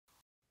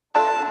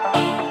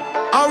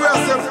And we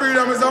are saying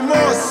freedom is a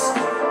must.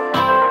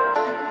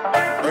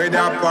 With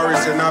that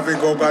parish, you have to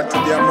go back to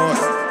their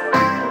must.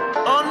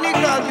 Only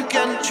God you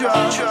can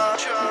trust.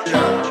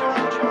 Yeah.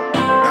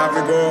 You have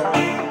to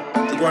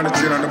go on the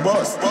train on the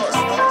bus.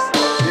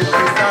 It is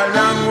a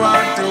long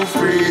walk to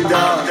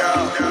freedom.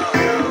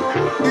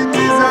 It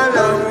is a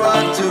long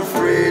walk to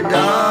freedom.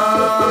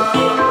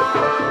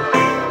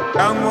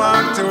 Long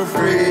walk to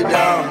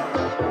freedom.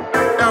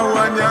 That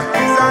one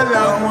is a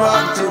long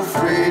walk to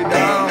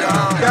freedom.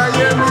 Yeah,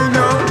 hear me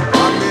now.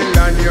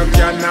 Babylon, you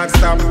cannot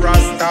stop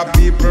Rasta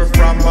people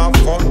from a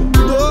fun.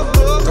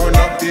 Turn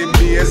up the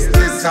bass,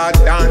 this a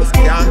dance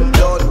can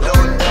done.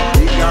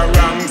 Biga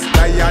Ranx,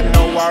 I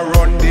know I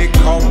run the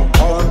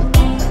compound.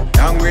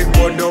 Down with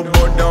Bodo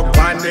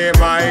on the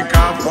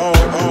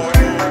microphone.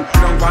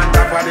 Jump on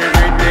top of the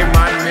rhythm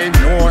and me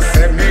know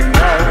say me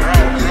go.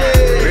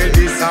 With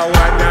this I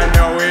wanna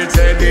know it's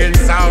heading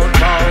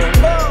southbound.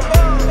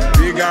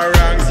 Biga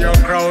Ranx, your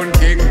crown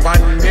king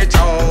pan the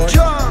town.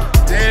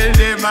 Tell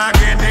them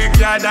again they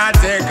cannot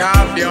take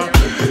off you.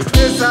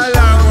 It's a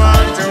long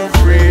walk to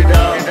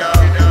freedom.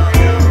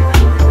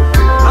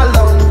 A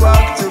long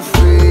walk to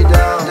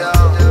freedom.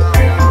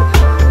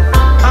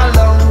 A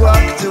long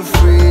walk to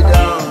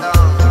freedom.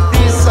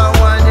 This a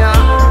one,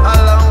 yeah. A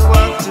long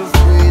walk to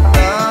freedom.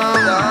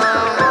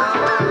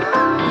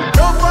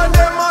 None of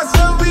them a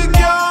say we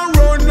can't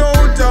run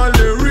out of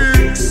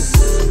lyrics.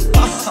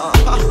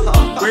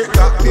 We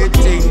got the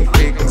thing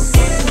fixed.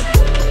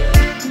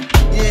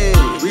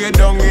 Yeah, We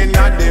down in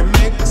at the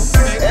mix.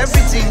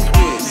 everything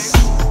is.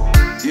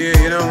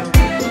 Yeah, you know.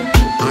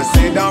 I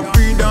say that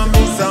freedom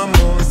is a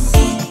must.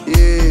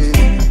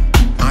 Yeah,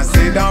 I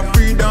say that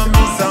freedom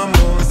is a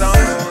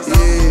must.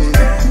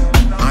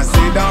 yeah. I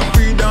say that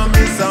freedom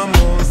is a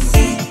must.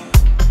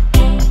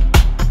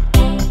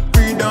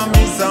 Freedom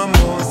is a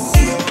must.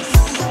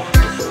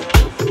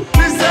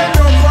 Listen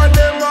up for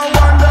them, I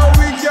wonder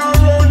we can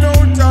run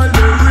out of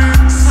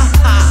lyrics.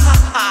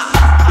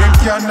 Them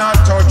cannot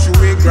touch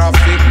with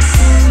graphics.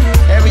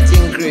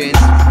 Everything great.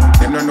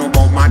 Them don't know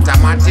about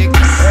mathematics.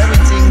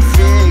 Everything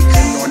fake.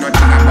 Them know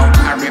nothing about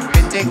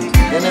arithmetic.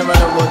 They never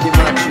know about the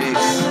matrix.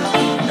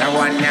 The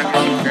one that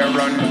come to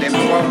run the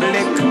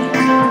public.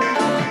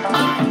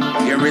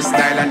 Hear his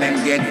style and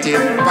then get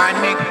in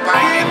panic.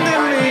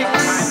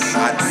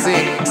 At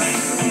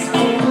 6.